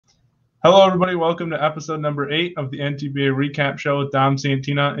Hello, everybody. Welcome to episode number 8 of the NTPA Recap Show with Dom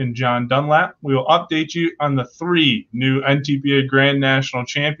Santina and John Dunlap. We will update you on the 3 new NTPA Grand National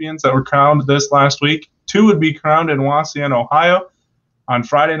Champions that were crowned this last week. 2 would be crowned in Wauseon, Ohio on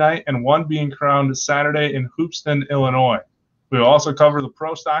Friday night, and 1 being crowned Saturday in Hoopeston, Illinois. We will also cover the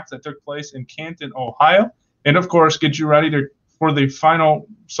pro stocks that took place in Canton, Ohio, and of course, get you ready for the final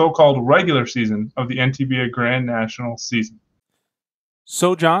so-called regular season of the NTPA Grand National season.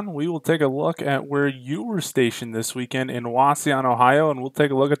 So, John, we will take a look at where you were stationed this weekend in Wauseon, Ohio, and we'll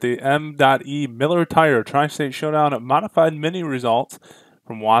take a look at the M.E. Miller Tire Tri-State Showdown Modified Mini results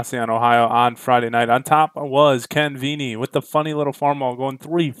from Wauseon, Ohio on Friday night. On top was Ken Vini with the funny little farmall going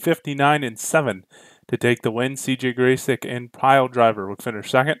 3:59.7 to take the win. C.J. Graysick and Pile Driver would finish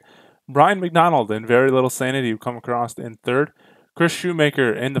second. Brian McDonald and Very Little Sanity would come across in third. Chris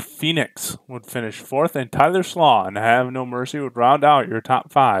Shoemaker and the Phoenix would finish fourth, and Tyler Slaw and Have No Mercy would round out your top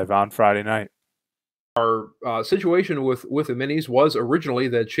 5 on Friday night. Our situation with the minis was originally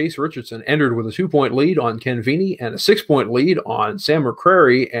that Chase Richardson entered with a 2-point lead on Ken Vini and a 6-point lead on Sam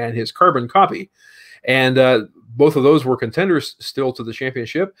McCrary and his carbon copy. And both of those were contenders still to the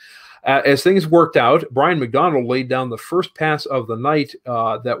championship. As things worked out, Brian McDonald laid down the first pass of the night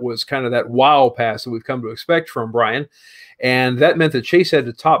that was kind of that wow pass that we've come to expect from Brian. And that meant that Chase had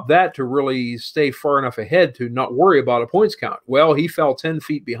to top that to really stay far enough ahead to not worry about a points count. Well, he fell 10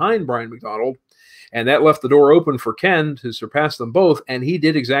 feet behind Brian McDonald, and that left the door open for Ken to surpass them both, and he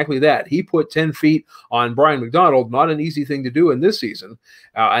did exactly that. He put 10 feet on Brian McDonald, not an easy thing to do in this season,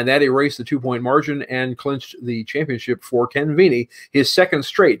 and that erased the 2-point margin and clinched the championship for Ken Vini, his second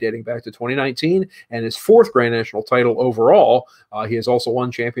straight dating back to 2019, and his 4th Grand National title overall. He has also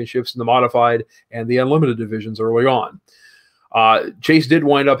won championships in the modified and the unlimited divisions early on. Chase did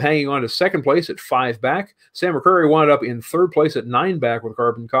wind up hanging on to second place at 5 back. Sam McCurry wound up in third place at 9 back with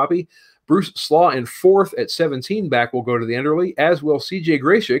carbon copy. Bruce Slaw in 4th at 17 back will go to the Enderley, as will C.J.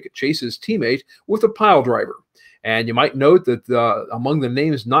 Graysick, Chase's teammate, with a pile driver. And you might note that among the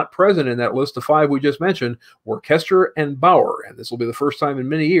names not present in that list of 5 we just mentioned were Kester and Bauer. And this will be the first time in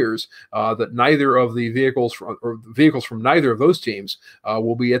many years that neither of the vehicles from neither of those teams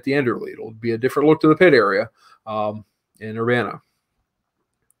will be at the Enderley. It'll be a different look to the pit area in Urbana.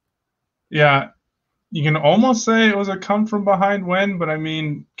 Yeah, you can almost say it was a come-from-behind win, but I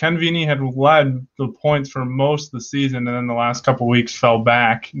mean, Ken Vini had led the points for most of the season, and then the last couple of weeks fell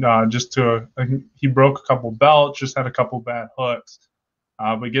back he broke a couple belts, just had a couple bad hooks,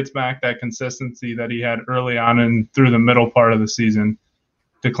 but gets back that consistency that he had early on and through the middle part of the season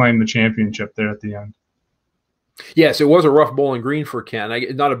to claim the championship there at the end. Yes, it was a rough Bowling Green for Ken.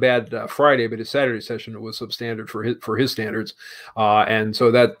 Not a bad Friday, but his Saturday session was substandard for his standards, and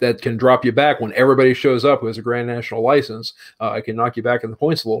so that can drop you back when everybody shows up who has a Grand National license. It can knock you back in the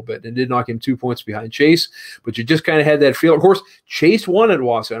points a little bit. It did knock him 2 points behind Chase, but you just kind of had that feel. Of course, Chase won at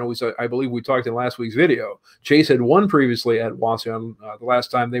Wauseon. I believe we talked in last week's video. Chase had won previously at Wauseon the last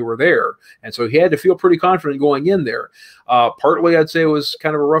time they were there, and so he had to feel pretty confident going in there. Partly, I'd say it was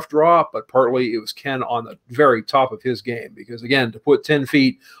kind of a rough draw, but partly it was Ken on the very top of his game, because again, to put 10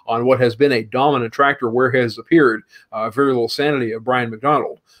 feet on what has been a dominant tractor where has appeared Very Little Sanity of Brian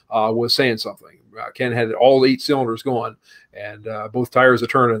McDonald was saying something. Ken had all 8 cylinders going, and both tires a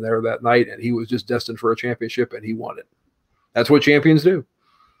turn in there that night, and he was just destined for a championship, and he won it. That's what champions do.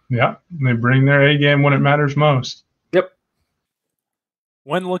 Yeah, they bring their A game when it matters most. Yep.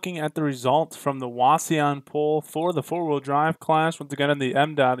 When looking at the results from the Wauseon poll for the 4-wheel drive class, once again in the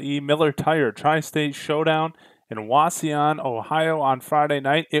M.E. Miller Tire Tri-State Showdown in Wauseon, Ohio on Friday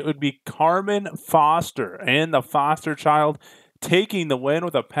night, it would be Carmen Foster and the Foster child taking the win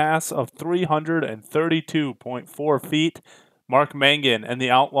with a pass of 332.4 feet. Mark Mangan and the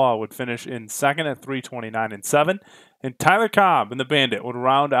Outlaw would finish in second at 329.7. And Tyler Cobb and the Bandit would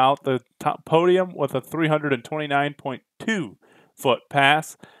round out the top podium with a 329.2 foot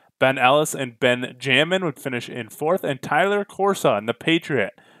pass. Ben Ellis and Ben Jammin would finish in 4th, and Tyler Corsa and the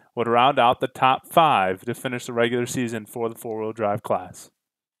Patriot would round out the top 5 to finish the regular season for the 4-wheel drive class.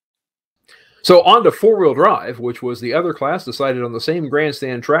 So on to 4-wheel drive, which was the other class decided on the same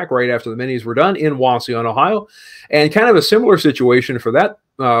grandstand track right after the minis were done in Wauseon, Ohio, and kind of a similar situation for that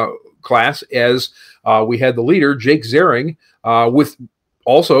class as we had the leader, Jake Zering, with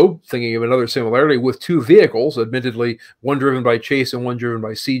also, thinking of another similarity, with 2 vehicles, admittedly one driven by Chase and one driven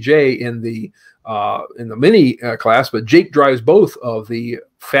by CJ in the mini class, but Jake drives both of the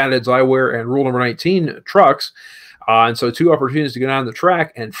Fatheads Eyewear and Rule Number 19 trucks. And so 2 opportunities to get on the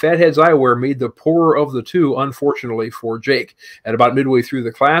track, and Fatheads Eyewear made the poorer of the 2, unfortunately, for Jake. At about midway through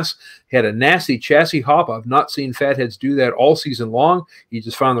the class, he had a nasty chassis hop. I've not seen Fatheads do that all season long. He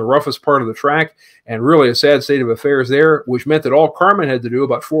just found the roughest part of the track, and really a sad state of affairs there, which meant that all Carmen had to do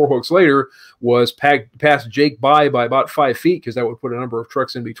about 4 hooks later was pass Jake by about 5 feet, because that would put a number of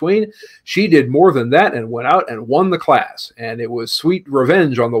trucks in between. She did more than that and went out and won the class, and it was sweet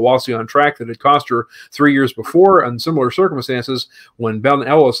revenge on the Wauseon track that had cost her 3 years before in similar circumstances when Ben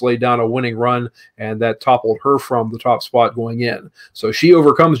Ellis laid down a winning run, and that toppled her from the top spot going in. So she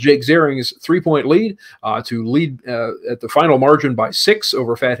overcomes Jake Zaring's 3-point lead to lead at the final margin by 6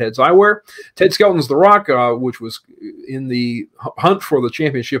 over Fatheads Eyewear. Ted Skelton's The Rock, which was in the hunt for the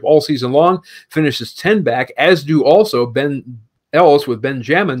championship all season long, finishes 10 back, as do also Ben Ellis with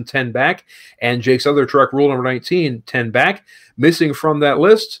Benjamin 10 back, and Jake's other truck, rule number 19, 10 back. Missing from that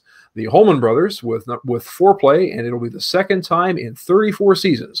list, the Holman brothers with foreplay, and it'll be the second time in 34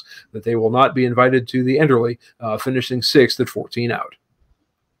 seasons that they will not be invited to the Enderley, finishing 6th at 14 out.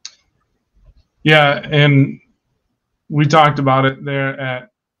 Yeah, and we talked about it there at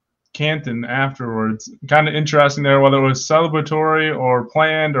Canton afterwards. Kind of interesting there, whether it was celebratory or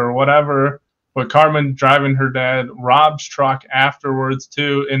planned or whatever, but Carmen driving her dad Rob's truck afterwards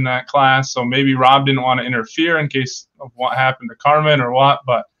too in that class. So maybe Rob didn't want to interfere in case of what happened to Carmen or what,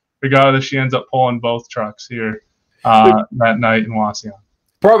 but regardless, she ends up pulling both trucks here that night in Wauseon.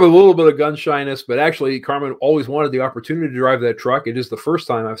 Probably a little bit of gun shyness, but actually Carmen always wanted the opportunity to drive that truck. It is the first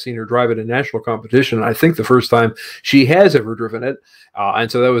time I've seen her drive it in national competition, and I think the first time she has ever driven it.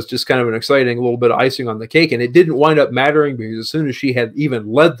 And so that was just kind of an exciting little bit of icing on the cake, and it didn't wind up mattering because as soon as she had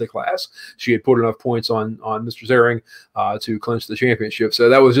even led the class, she had put enough points on Mr. Zaring to clinch the championship. So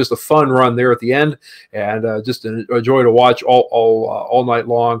that was just a fun run there at the end, and just a joy to watch all night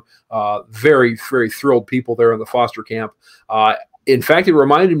long. Very, very thrilled people there in the Foster camp. In fact, it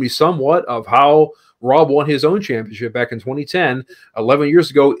reminded me somewhat of how Rob won his own championship back in 2010. 11 years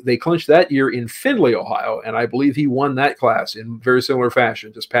ago, they clinched that year in Findlay, Ohio, and I believe he won that class in very similar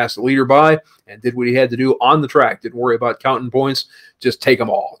fashion. Just passed the leader by and did what he had to do on the track. Didn't worry about counting points. Just take them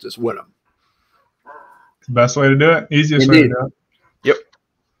all. Just win them. It's the best way to do it. Easiest way to do it. Yep.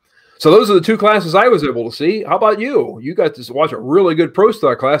 So those are the 2 classes I was able to see. How about you? You got to watch a really good Pro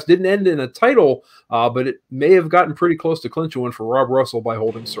Stock class. Didn't end in a title, but it may have gotten pretty close to clinching one for Rob Russell by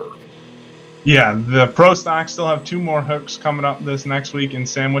holding serve. Yeah, the Pro Stock still have 2 more hooks coming up this next week in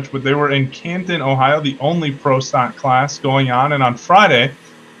Sandwich, but they were in Canton, Ohio, the only Pro Stock class going on. And on Friday,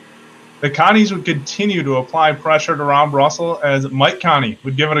 the Connies would continue to apply pressure to Rob Russell as Mike Connie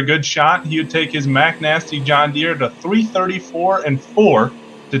would give it a good shot. He would take his Mac Nasty John Deere to 334 and 4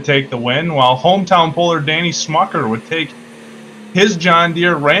 to take the win, while hometown puller Danny Smucker would take his John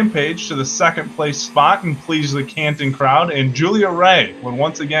Deere Rampage to the 2nd place spot and please the Canton crowd, and Julia Ray would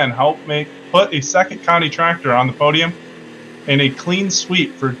once again help put a 2nd County tractor on the podium in a clean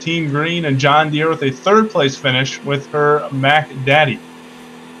sweep for Team Green and John Deere with a 3rd place finish with her Mac Daddy.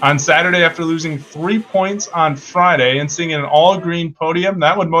 On Saturday, after losing 3 points on Friday and seeing an all-green podium,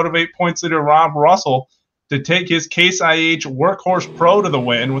 that would motivate points leader Rob Russell to take his Case IH Workhorse Pro to the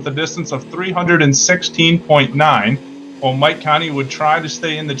win with a distance of 316.9, while Mike Connie would try to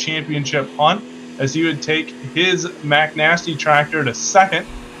stay in the championship hunt as he would take his Mac Nasty tractor to 2nd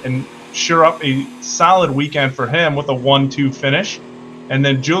and sure up a solid weekend for him with a 1-2 finish. And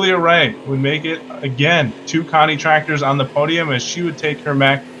then Julia Ray would make it again, 2 Connie tractors on the podium as she would take her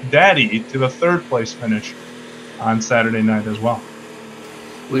Mac Daddy to the 3rd place finish on Saturday night as well.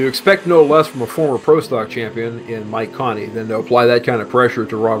 Well, you expect no less from a former Pro Stock champion in Mike Connie than to apply that kind of pressure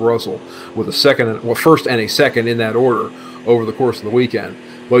to Rob Russell with a 1st and a 2nd in that order over the course of the weekend.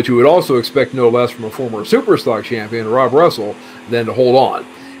 But you would also expect no less from a former Super Stock champion, Rob Russell, than to hold on.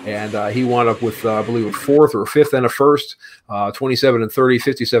 And he wound up with, I believe, a 4th or 5th and a 1st, 27 and 30,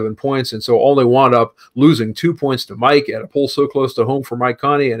 57 points, and so only wound up losing 2 points to Mike at a pull so close to home for Mike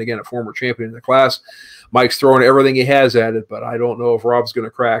Connie, and again, a former champion in the class. Mike's throwing everything he has at it, but I don't know if Rob's going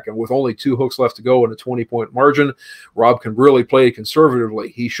to crack. And with only 2 hooks left to go in a 20-point margin, Rob can really play it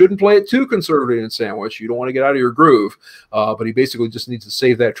conservatively. He shouldn't play it too conservatively in Sandwich. You don't want to get out of your groove, but he basically just needs to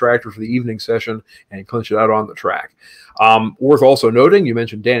save that tractor for the evening session and clinch it out on the track. Worth also noting, you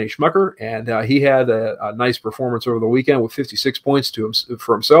mentioned Danny Schmucker, and he had a nice performance over the weekend with 56 points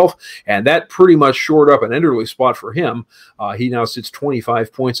for himself, and that pretty much shored up an Enderley spot for him. He now sits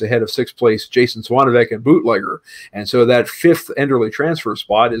 25 points ahead of 6th place Jason Swanevek and Bootlegger, and so that 5th Enderley transfer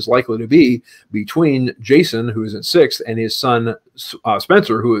spot is likely to be between Jason, who is in 6th, and his son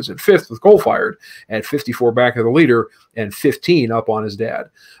Spencer, who is in 5th with coal-fired at 54 back of the leader and 15 up on his dad.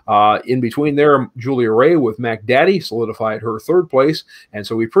 In between there, Julia Ray with Mac Daddy solidified her 3rd place, and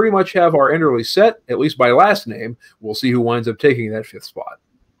so we pretty much have our Enderley set, at least by last name. We'll see who winds up taking that 5th spot.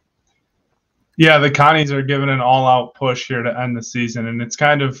 Yeah, the Connies are giving an all-out push here to end the season, and it's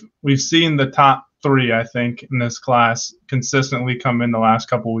kind of, we've seen the top 3, I think, in this class consistently come in the last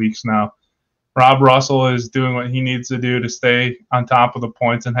couple weeks now. Rob Russell is doing what he needs to do to stay on top of the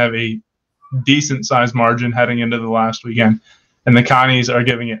points and have a decent-sized margin heading into the last weekend. And the Connies are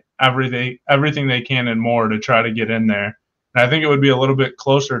giving it everything they can and more to try to get in there. And I think it would be a little bit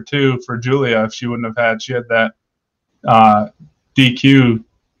closer, too, for Julia if she had that DQ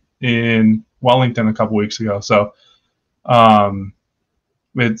in Wellington a couple weeks ago. So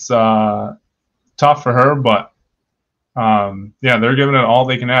it's tough for her, but yeah, they're giving it all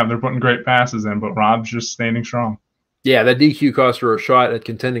they can have. They're putting great passes in, but Rob's just standing strong. Yeah, that DQ cost her a shot at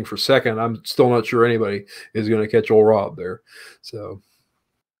contending for 2nd. I'm still not sure anybody is going to catch old Rob there. So,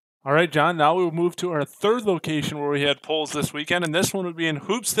 all right, John, now we'll move to our 3rd location where we had polls this weekend, and this one would be in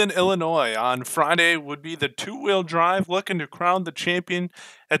Hoopeston, Illinois. On Friday would be the two-wheel drive looking to crown the champion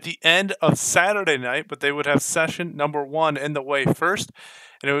at the end of Saturday night, but they would have session number 1 in the way first,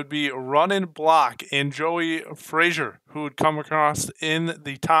 and it would be Running Block and Joey Frazier, who would come across in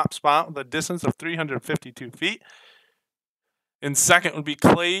the top spot with a distance of 352 feet. In second would be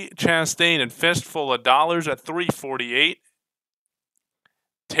Clay Chastain and Fistful of Dollars at 348.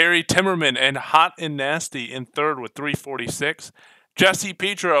 Terry Timmerman and Hot and Nasty in third with 346. Jesse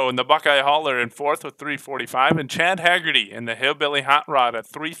Petro and the Buckeye Hauler in fourth with 345. And Chad Haggerty and the Hillbilly Hot Rod at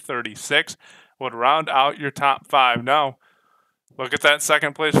 336 would round out your top 5. Now, look at that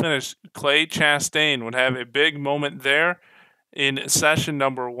second place finish. Clay Chastain would have a big moment there in session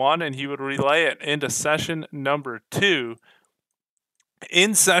number 1, and he would relay it into session number 2.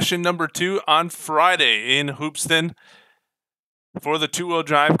 In session number 2 on Friday in Hoopeston, for the two-wheel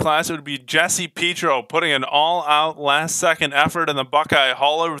drive class, it would be Jesse Petro putting an all-out last-second effort in the Buckeye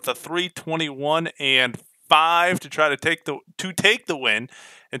Hauler with a 321 and 5 to try to take the win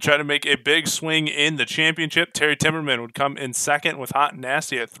and try to make a big swing in the championship. Terry Timmerman would come in second with Hot and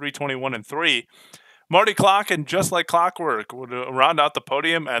Nasty at 321 and 3. Marty Clock and Just Like Clockwork would round out the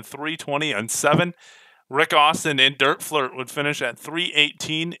podium at 320 and 7. Rick Austin and Dirt Flirt would finish at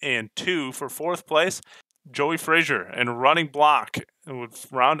 318 and 2 for fourth place. Joey Frazier and Running Block would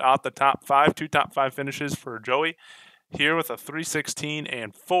round out the top 5, 2 top 5 finishes for Joey here with a 316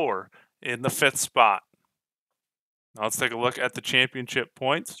 and 4 in the 5th spot. Now let's take a look at the championship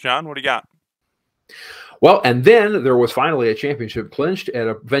points. John, what do you got? Well, and then there was finally a championship clinched at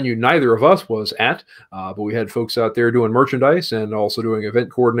a venue neither of us was at, but we had folks out there doing merchandise and also doing event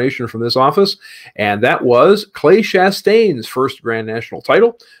coordination from this office, and that was Clay Chastain's first Grand National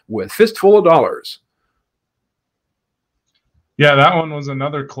title with Fistful of Dollars. Yeah, that one was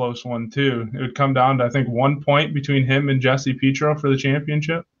another close one, too. It would come down to, I think, 1 point between him and Jesse Petro for the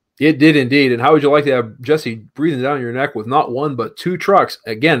championship. It did indeed. And how would you like to have Jesse breathing down your neck with not 1 but 2 trucks?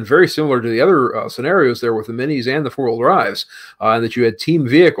 Again, very similar to the other scenarios there with the minis and the four-wheel drives, and that you had team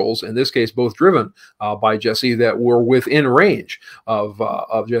vehicles, in this case both driven by Jesse, that were within range of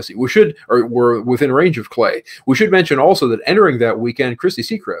Jesse. Were within range of Clay. We should mention also that entering that weekend, Christy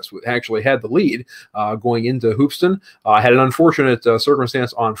Seacrest actually had the lead going into Hoopeston. Had an unfortunate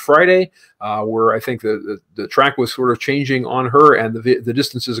circumstance on Friday where I think the track was sort of changing on her, and the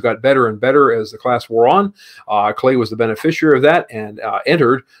distances got better and better as the class wore on. Clay was the beneficiary of that and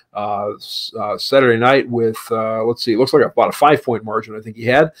entered Saturday night with, let's see, it looks like about a 5-point margin I think he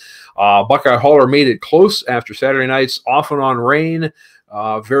had. Buckeye Hauler made it close after Saturday night's off and on rain,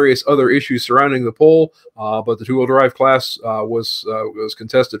 various other issues surrounding the pole, but the two-wheel drive class was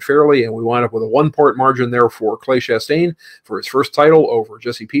contested fairly, and we wound up with a 1-point margin there for Clay Chastain for his first title over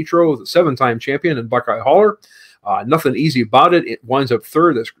Jesse Petro, the 7-time champion in Buckeye Hauler. Nothing easy about it. It winds up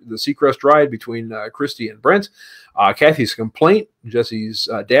third, the Seacrest ride between Christy and Brent. Kathy's Complaint, Jesse's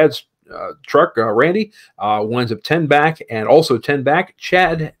dad's truck, Randy, winds up 10 back, and also 10 back,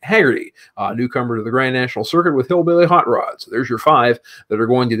 Chad Haggerty, newcomer to the Grand National Circuit with Hillbilly Hot Rods. So there's your 5 that are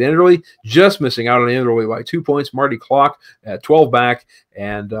going to the Enderley. Just missing out on the Enderley by 2 points, Marty Clock at 12 back,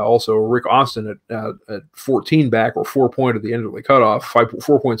 and also Rick Austin at 14 back, or 4 point of the Enderley cutoff,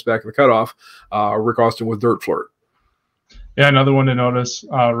 4 points back of the cutoff. Rick Austin with Dirt Flirt. Yeah, another one to notice,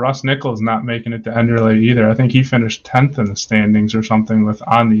 Russ Nichols not making it to Enderley either. I think he finished 10th in the standings or something with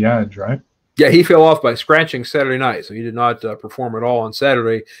On the Edge, right? Yeah, he fell off by scratching Saturday night, so he did not perform at all on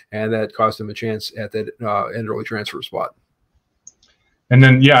Saturday, and that cost him a chance at that Enderley transfer spot. And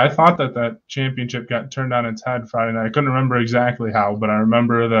then, yeah, I thought that championship got turned on its head Friday night. I couldn't remember exactly how, but I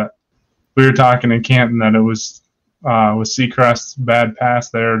remember that we were talking in Canton that it was with Seacrest's bad pass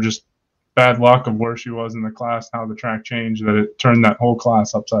there, just bad luck of where she was in the class, how the track changed, that it turned that whole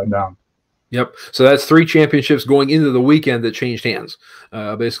class upside down. Yep. So that's 3 championships going into the weekend that changed hands.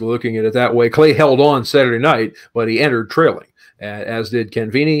 Basically looking at it that way. Clay held on Saturday night, but he entered trailing, as did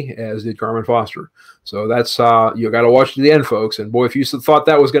Ken Vini, as did Carmen Foster. So that's you got to watch to the end, folks. And boy, if you thought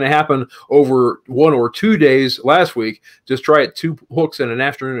that was going to happen over 1 or 2 days last week, just try it 2 hooks in an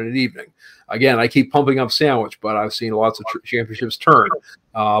afternoon and an evening. Again, I keep pumping up Sandwich, but I've seen lots of championships turn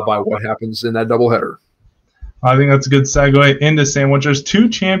by what happens in that doubleheader. I think that's a good segue into Sandwich. There's 2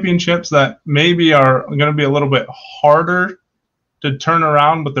 championships that maybe are going to be a little bit harder to turn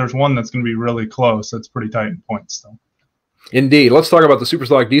around, but there's one that's going to be really close. That's pretty tight in points, though. Indeed. Let's talk about the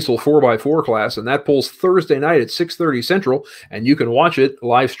Superstock Diesel 4x4 class, and that pulls Thursday night at 6:30 Central, and you can watch it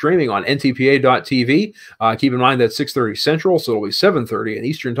live streaming on ntpa.tv. Keep in mind that's 6:30 Central, so it'll be 7:30 in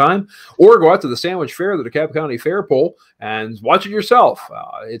Eastern Time, or go out to the Sandwich Fair, the DeKalb County Fair Poll, and watch it yourself.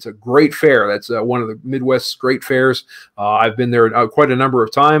 It's a great fair. That's one of the Midwest's great fairs. I've been there quite a number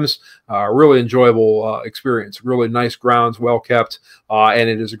of times. Really enjoyable experience. Really nice grounds, well kept, and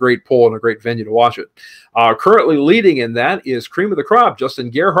it is a great poll and a great venue to watch it. Currently leading in that is Cream of the Crop. Justin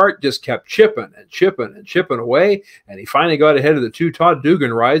Gerhardt just kept chipping and chipping and chipping away, and he finally got ahead of the 2 Todd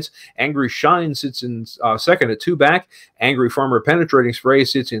Dugan rides. Angry Shine sits in second at 2 back. Angry Farmer Penetrating Spray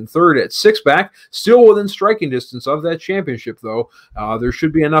sits in third at 6 back. Still within striking distance of that championship, though. There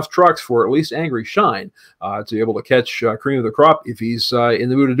should be enough trucks for at least Angry Shine to be able to catch Cream of the Crop if he's in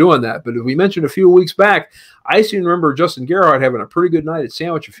the mood of doing that. But as we mentioned a few weeks back, I seem to remember Justin Gerhardt having a pretty good night at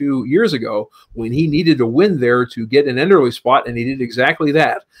Sandwich a few years ago when he needed to win there to get an Enderley spot, and he did exactly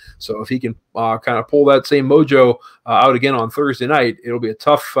that. So if he can kind of pull that same mojo out again on Thursday night, it'll be a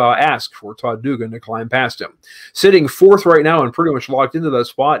tough ask for Todd Dugan to climb past him. Sitting 4th right now and pretty much locked into that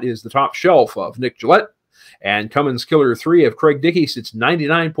spot is the Top Shelf of Nick Gillette. And Cummins Killer 3 of Craig Dickey sits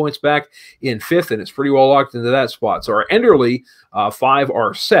 99 points back in 5th, and it's pretty well locked into that spot. So our Enderley 5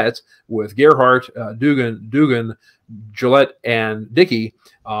 are set with Gerhardt, Dugan, Gillette, and Dickey,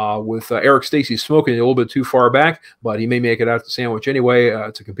 with Eric Stacy smoking a little bit too far back, but he may make it out to Sandwich anyway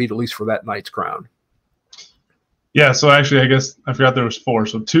to compete at least for that night's crown. Yeah, so actually, I guess I forgot there was 4.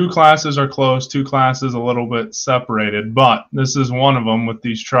 So 2 classes are close, 2 classes a little bit separated, but this is one of them with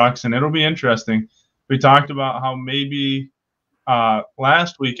these trucks, and it'll be interesting. We talked about how maybe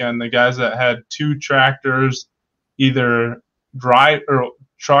last weekend the guys that had 2 tractors, either drive or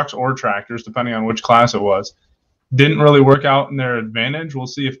trucks or tractors, depending on which class it was, didn't really work out in their advantage. We'll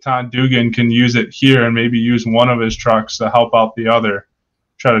see if Todd Dugan can use it here and maybe use one of his trucks to help out the other,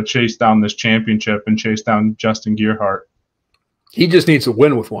 try to chase down this championship and chase down Justin Gerhardt. He just needs to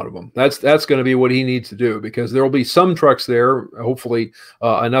win with one of them. That's going to be what he needs to do, because there will be some trucks there, hopefully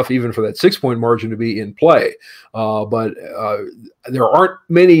enough even for that 6-point margin to be in play. But there aren't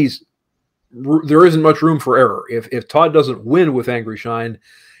many. There isn't much room for error. If Todd doesn't win with Angry Shine,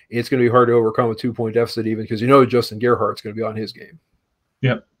 it's going to be hard to overcome a 2-point deficit, even because Justin Gerhardt's going to be on his game.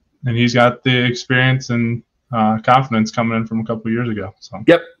 Yep, and he's got the experience and confidence coming in from a couple of years ago. So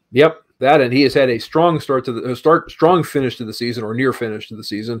yep. That, and he has had a strong start to the strong finish to the season, or near finish to the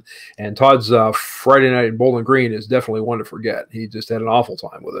season. And Todd's Friday night in Bowling Green is definitely one to forget. He just had an awful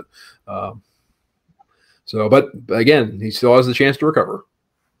time with it. But again, he still has the chance to recover.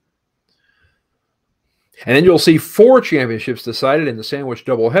 And then you'll see 4 championships decided in the Sandwich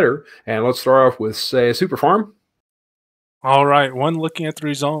doubleheader. And let's start off with, say, Super Farm. All right, one looking at the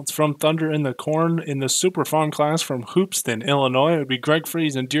results from Thunder in the Corn in the Super Farm class from Hoopeston, Illinois. It would be Greg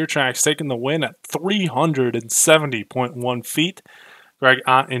Fries and Deer Tracks taking the win at 370.1 feet. Greg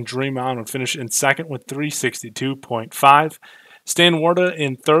Ott and Dream On would finish in second with 362.5. Stan Warda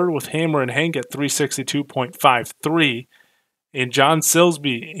in third with Hammer and Hank at 362.53. And John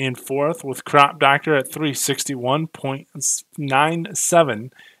Silsby in fourth with Crop Doctor at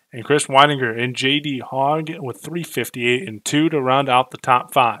 361.97. And Chris Weidinger and J.D. Hogg with 358 and 2 to round out the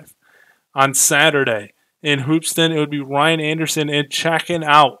top 5. On Saturday in Hoopeston, it would be Ryan Anderson and Checking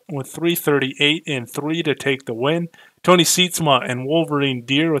Out with 338 and 3 to take the win. Tony Seatsma and Wolverine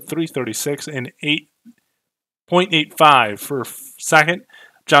Deer with 336 and 8.85 for second.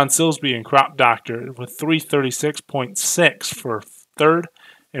 John Silsby and Crop Doctor with 336.6 for third.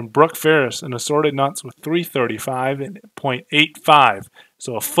 and Brooke Ferris in Assorted Nuts with 335 and 0.85.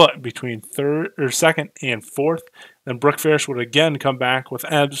 So a foot between second and fourth. Then Brooke Ferris would again come back with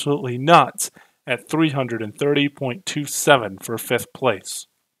Absolutely Nuts at 330.27 for fifth place.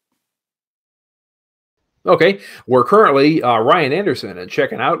 Okay, we're currently Ryan Anderson and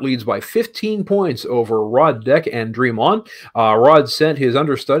Checking Out leads by 15 points over Rod Deck and Dream On. Rod sent his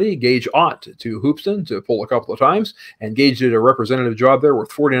understudy, Gage Ott, to Hoopeston to pull a couple of times, and Gage did a representative job there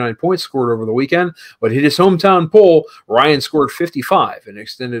with 49 points scored over the weekend. But in his hometown poll, Ryan scored 55 and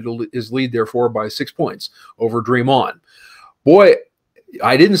extended his lead, therefore, by 6 points over Dream On. Boy,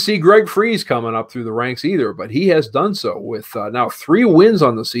 I didn't see Greg Freeze coming up through the ranks either, but he has done so with now 3 wins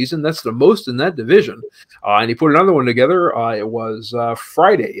on the season. That's the most in that division. And he put another one together. It was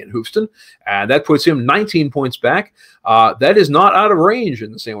Friday in Hoopeston, and that puts him 19 points back. That is not out of range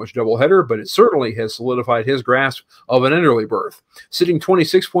in the sandwich doubleheader, but it certainly has solidified his grasp of an Enderley berth. Sitting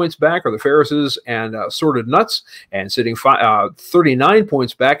 26 points back are the Ferrises and Sorted Nuts, and sitting 39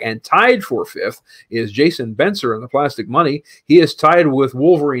 points back and tied for fifth is Jason Benser in the Plastic Money. He is tied with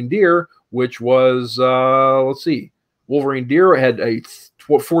Wolverine Deer, which was, let's see, Wolverine Deer had a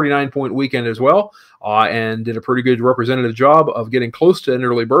 49-point weekend as well. And did a pretty good representative job of getting close to an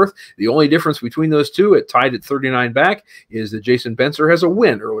early berth. The only difference between those two, it tied at 39 back, is that Jason Benser has a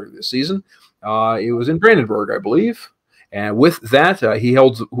win earlier this season. It was in Brandenburg, I believe. And with that, he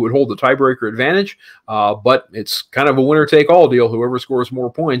would hold the tiebreaker advantage. But it's kind of a winner-take-all deal. Whoever scores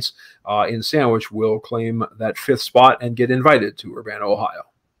more points in sandwich will claim that fifth spot and get invited to Urbana, Ohio.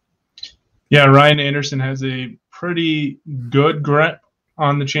 Yeah, Ryan Anderson has a pretty good grip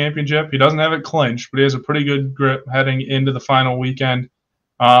on the championship. He doesn't have it clinched, but he has a pretty good grip heading into the final weekend.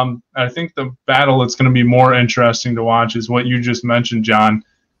 I think the battle that's going to be more interesting to watch is what you just mentioned, John.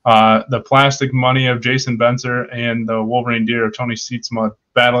 The Plastic Money of Jason Benser and the Wolverine Deer of Tony Seatsma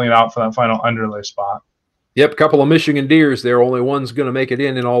battling it out for that final underlay spot. Yep, a couple of Michigan Deers there. Only one's going to make it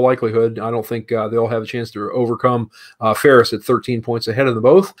in all likelihood. I don't think they'll have a chance to overcome Ferris at 13 points ahead of them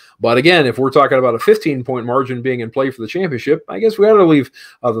both. But again, if we're talking about a 15-point margin being in play for the championship, I guess we ought to leave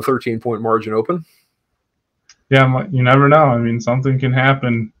the 13-point margin open. Yeah, you never know. I mean, something can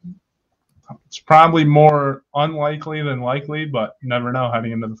happen. It's probably more unlikely than likely, but you never know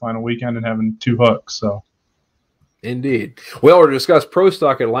heading into the final weekend and having 2 hooks. So. Indeed. Well, we'll discuss Pro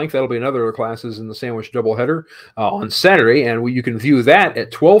Stock at length. That'll be another of the classes in the sandwich doubleheader on Saturday, and you can view that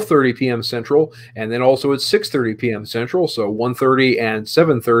at 12:30 p.m. Central, and then also at 6:30 p.m. Central, so 1:30 and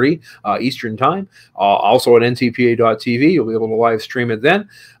 7:30 Eastern Time. Also at ntpa.tv, you'll be able to live stream it then.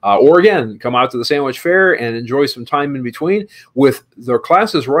 Or again, come out to the Sandwich Fair and enjoy some time in between. With their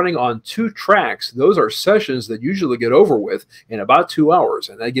classes running on 2 tracks, those are sessions that usually get over with in about 2 hours,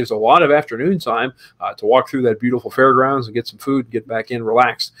 and that gives a lot of afternoon time to walk through that beautiful fairgrounds and get some food, get back in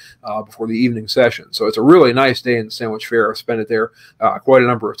relaxed before the evening session. So it's a really nice day in the Sandwich Fair. I've spent it there quite a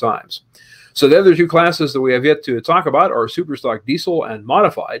number of times. So the other 2 classes that we have yet to talk about are Superstock Diesel and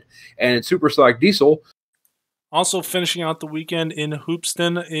Modified. And in Superstock Diesel, also finishing out the weekend in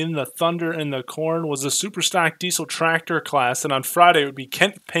Hoopeston in the Thunder and the Corn was the Superstock Diesel Tractor class. And on Friday it would be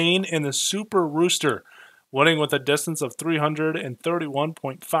Kent Payne and the Super Rooster, winning with a distance of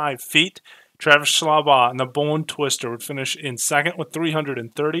 331.5 feet. Travis Schlabaugh and the Bone Twister would finish in second with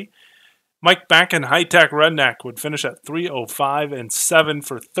 330. Mike Back and High Tech Redneck would finish at 305 and 7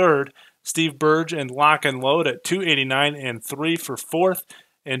 for third. Steve Burge and Lock and Load at 289 and 3 for fourth.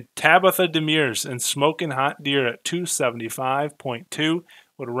 And Tabitha Demers and Smokin' Hot Deer at 275.2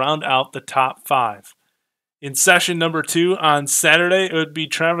 would round out the top 5. In session number 2 on Saturday, it would be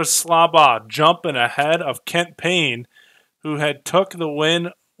Travis Schlabaugh jumping ahead of Kent Payne, who had took the win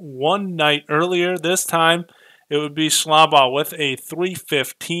one night earlier. This time, it would be Schlabaugh with a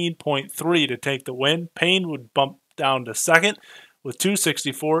 315.3 to take the win. Payne would bump down to second with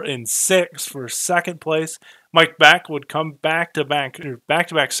 264 and 6 for second place. Mike Back would come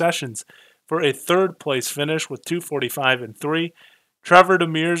back-to-back sessions for a third place finish with 245 and 3. Trevor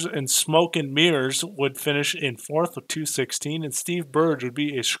Demers and Smokin' Mirrors would finish in fourth with 216, and Steve Burge would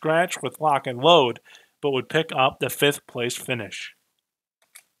be a scratch with Lock and Load, but would pick up the 5th place finish.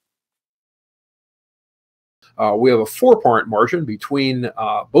 We have a 4-part margin between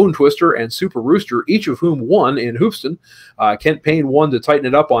Bone Twister and Super Rooster, each of whom won in Hoopeston. Kent Payne won to tighten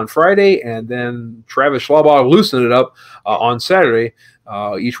it up on Friday, and then Travis Schlabaugh loosened it up on Saturday,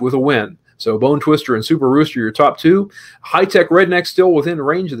 each with a win. So Bone Twister and Super Rooster, your top 2. High Tech Redneck still within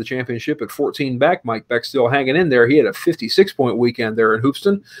range of the championship at 14 back. Mike Beck still hanging in there. He had a 56-point weekend there in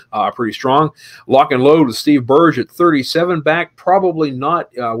Hoopeston. Pretty strong. Lock and Load with Steve Burge at 37 back. Probably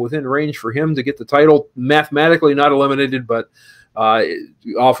not within range for him to get the title. Mathematically not eliminated, but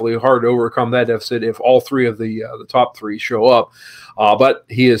awfully hard to overcome that deficit if all three of the top three show up. But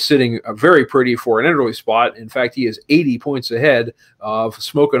he is sitting very pretty for an Enderley spot. In fact, he is 80 points ahead of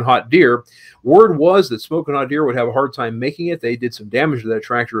Smokin' Hot Deer. Word was that Smokin' Hot Deer would have a hard time making it. They did some damage to that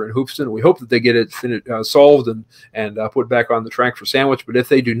tractor in Hoopeston. We hope that they get it solved and put back on the track for Sandwich. But if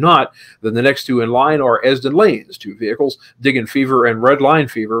they do not, then the next two in line are Esden Lane's two vehicles, Diggin' Fever and Red Line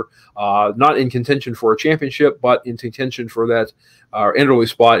Fever, not in contention for a championship, but in contention for that Enderley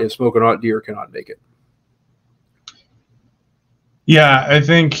spot if Smokin' Hot Deer cannot make it. Yeah, I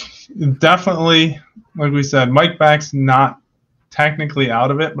think definitely, like we said, Mike Back's not technically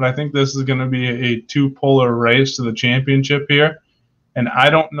out of it, but I think this is going to be a two-polar race to the championship here. And I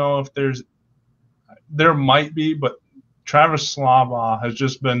don't know if there might be, but Travis Slaubaugh has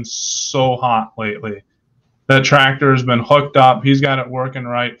just been so hot lately. That tractor has been hooked up. He's got it working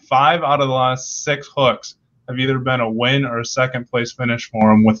right. 5 out of the last 6 hooks have either been a win or a second-place finish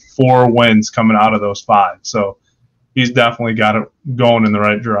for him, with 4 wins coming out of those 5. So he's definitely got it going in the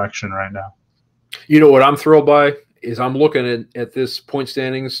right direction right now. You know what I'm thrilled by is I'm looking at this point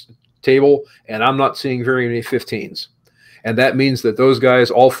standings table, and I'm not seeing very many 15s. And that means that those guys,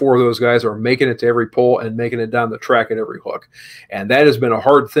 all 4 of those guys, are making it to every pole and making it down the track at every hook. And that has been a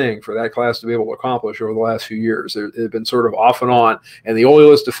hard thing for that class to be able to accomplish over the last few years. They've been sort of off and on. And the only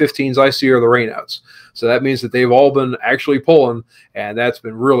list of 15s I see are the rainouts. So that means that they've all been actually pulling, and that's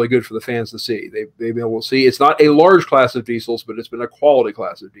been really good for the fans to see. They've been able to see. It's not a large class of diesels, but it's been a quality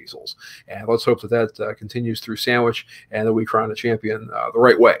class of diesels. And let's hope that continues through Sandwich and that we crown a champion the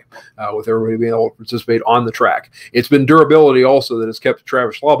right way, with everybody being able to participate on the track. It's been durability also that has kept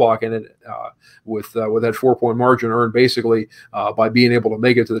Travis Schlabach in it with that 4-point margin earned basically by being able to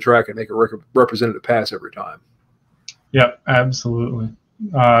make it to the track and make a representative pass every time. Yep, absolutely.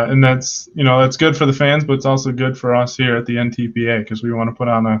 And that's good for the fans, but it's also good for us here at the NTPA because we want to put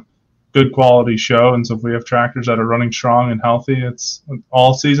on a good quality show. And so if we have tractors that are running strong and healthy, it's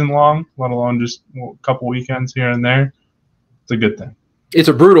all season long, let alone just a couple weekends here and there. It's a good thing. It's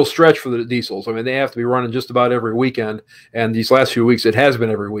a brutal stretch for the diesels. I mean, they have to be running just about every weekend, and these last few weeks it has been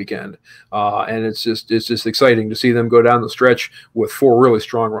every weekend. And it's just exciting to see them go down the stretch with 4 really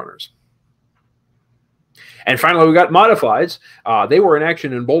strong runners. And finally, we got modifieds. They were in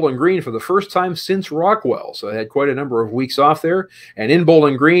action in Bowling Green for the first time since Rockwell, so they had quite a number of weeks off there. And in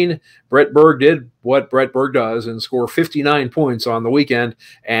Bowling Green, Brett Berg did what Brett Berg does and scored 59 points on the weekend.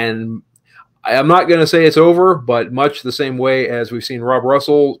 And I'm not going to say it's over, but much the same way as we've seen Rob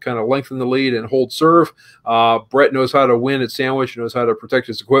Russell kind of lengthen the lead and hold serve, Brett knows how to win at Sandwich, knows how to protect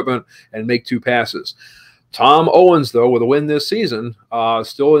his equipment and make 2 passes. Tom Owens, though, with a win this season,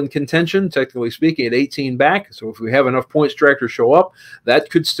 still in contention, technically speaking, at 18 back. So if we have enough points tractors show up, that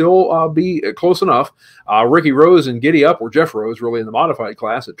could still be close enough. Ricky Rose and Giddy Up, or Jeff Rose, really in the modified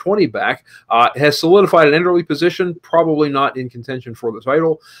class, at 20 back, has solidified an Enderley position, probably not in contention for the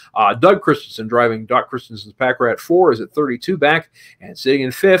title. Doug Christensen, driving Doc Christensen's Pack Rat 4, is at 32 back, and sitting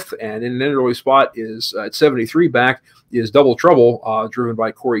in 5th, and in an Enderley spot is at 73 back, is Double Trouble, driven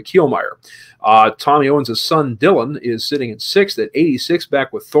by Corey Kielmeyer. Tommy Owens' son, Dylan, is sitting in 6th at 86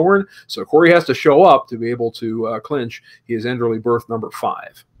 back with Thorne. So Corey has to show up to be able to clinch his Enderley berth number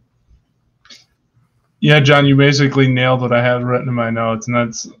 5. Yeah, John, you basically nailed what I had written in my notes, and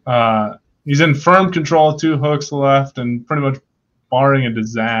that's he's in firm control, 2 hooks left, and pretty much barring a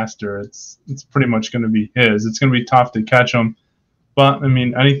disaster, it's pretty much going to be his. It's going to be tough to catch him. But, I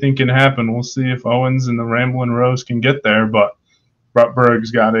mean, anything can happen. We'll see if Owens and the Ramblin' Rose can get there. But Brett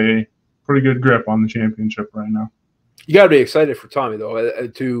Berg's got a pretty good grip on the championship right now. You got to be excited for Tommy, though,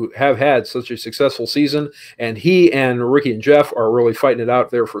 to have had such a successful season. And he and Ricky and Jeff are really fighting it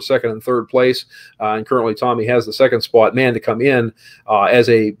out there for 2nd and 3rd place. And currently Tommy has the 2nd spot. Man, to come in as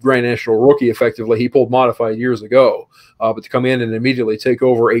a Grand National rookie, effectively. He pulled modified years ago. But to come in and immediately take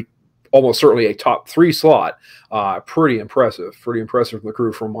over almost certainly a top 3 slot. Pretty impressive from the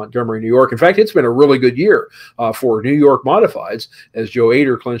crew from Montgomery, New York. In fact, it's been a really good year for New York modifieds, as Joe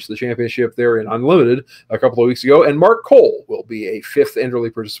Ader clinched the championship there in Unlimited a couple of weeks ago. And Mark Cole will be a 5th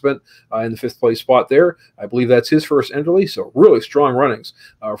Enderley participant in the 5th place spot there. I believe that's his first Enderley, so really strong runnings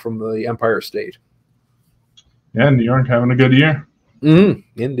from the Empire State. Yeah, New York having a good year.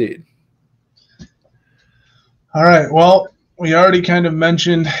 Indeed. All right, well, we already kind of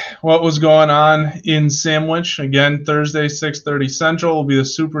mentioned what was going on in Sandwich. Again, Thursday, 6:30 Central will be the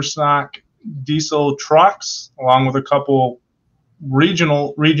Super Stock diesel trucks, along with a couple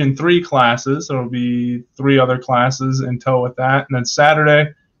Region 3 classes. There will be 3 other classes in tow with that. And then Saturday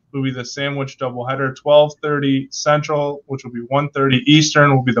will be the Sandwich doubleheader, 12:30 Central, which will be 1:30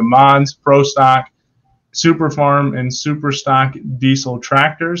 Eastern, will be the Mons Pro Stock. Super Farm and Super Stock diesel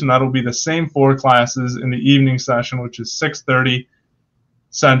tractors, and that'll be the same 4 classes in the evening session, which is 6:30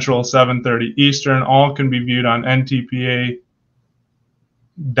 Central, 7:30 Eastern. All can be viewed on NTPA.tv.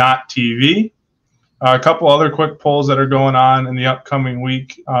 A couple other quick polls that are going on in the upcoming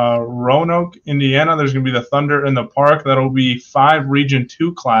week. Roanoke, Indiana, there's going to be the Thunder in the Park. That'll be 5 Region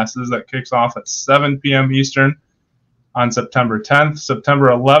 2 classes that kicks off at 7 p.m. Eastern on September 10th. September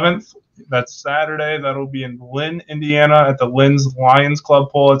 11th, that's Saturday, that'll be in Lynn, Indiana at the Lynn's Lions Club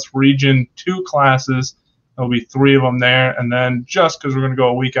Poll. It's Region 2 classes. There'll be 3 of them there. And then just because we're going to go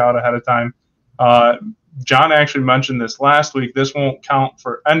a week out ahead of time, John actually mentioned this last week. This won't count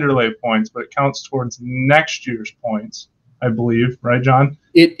for Enderley points, but it counts towards next year's points, I believe. Right, John?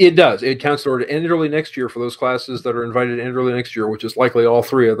 It does. It counts toward Enderley next year for those classes that are invited to Enderley next year, which is likely all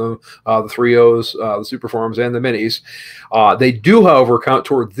 3 of them, the 3Os, the Super Farms, and the Minis. They do, however, count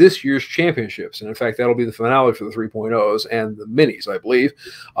toward this year's championships. And, in fact, that'll be the finale for the 3.0s and the Minis, I believe.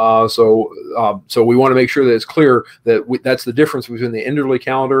 So we want to make sure that it's clear that that's the difference between the Enderley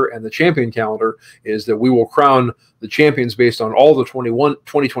calendar and the champion calendar, is that we will crown the champions based on all the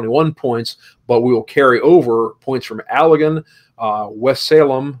 2021 points, but we will carry over points from Allegan, West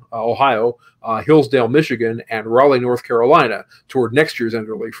Salem, Ohio, Hillsdale, Michigan, and Raleigh, North Carolina toward next year's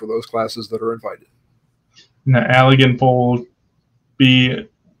Enderley for those classes that are invited. And the Allegan poll will be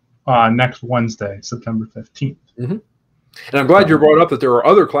next Wednesday, September 15th. Mm-hmm. And I'm glad you brought up that there are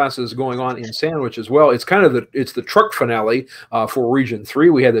other classes going on in Sandwich as well. It's kind of the truck finale for Region 3.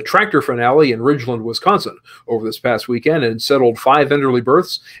 We had the tractor finale in Ridgeland, Wisconsin over this past weekend and settled 5 Enderley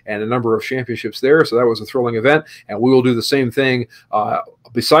berths and a number of championships there. So that was a thrilling event. And we will do the same thing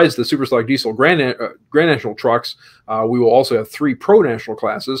besides the Superstock Diesel Grand National trucks. We will also have 3 Pro National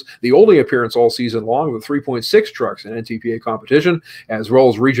classes, the only appearance all season long with 3.6 trucks in NTPA competition, as well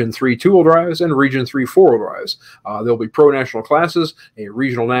as Region 3 2-wheel drives and Region 3 4-wheel drives. There'll be Pro National classes, a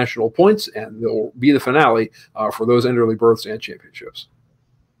regional national points, and they'll be the finale for those Enderley berths and championships.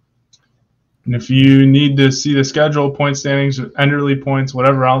 And if you need to see the schedule, point standings, Enderley points,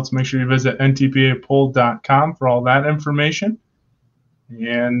 whatever else, make sure you visit ntpapoll.com for all that information.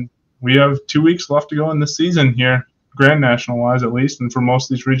 And we have 2 weeks left to go in the season here, Grand National-wise at least, and for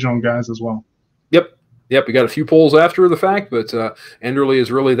most of these regional guys as well. Yep, we got a few polls after the fact, but Enderley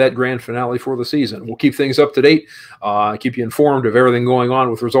is really that grand finale for the season. We'll keep things up to date, keep you informed of everything going on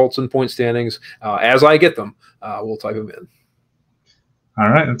with results and point standings. As I get them, we'll type them in. All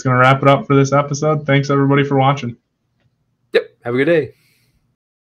right, that's going to wrap it up for this episode. Thanks, everybody, for watching. Yep, have a good day.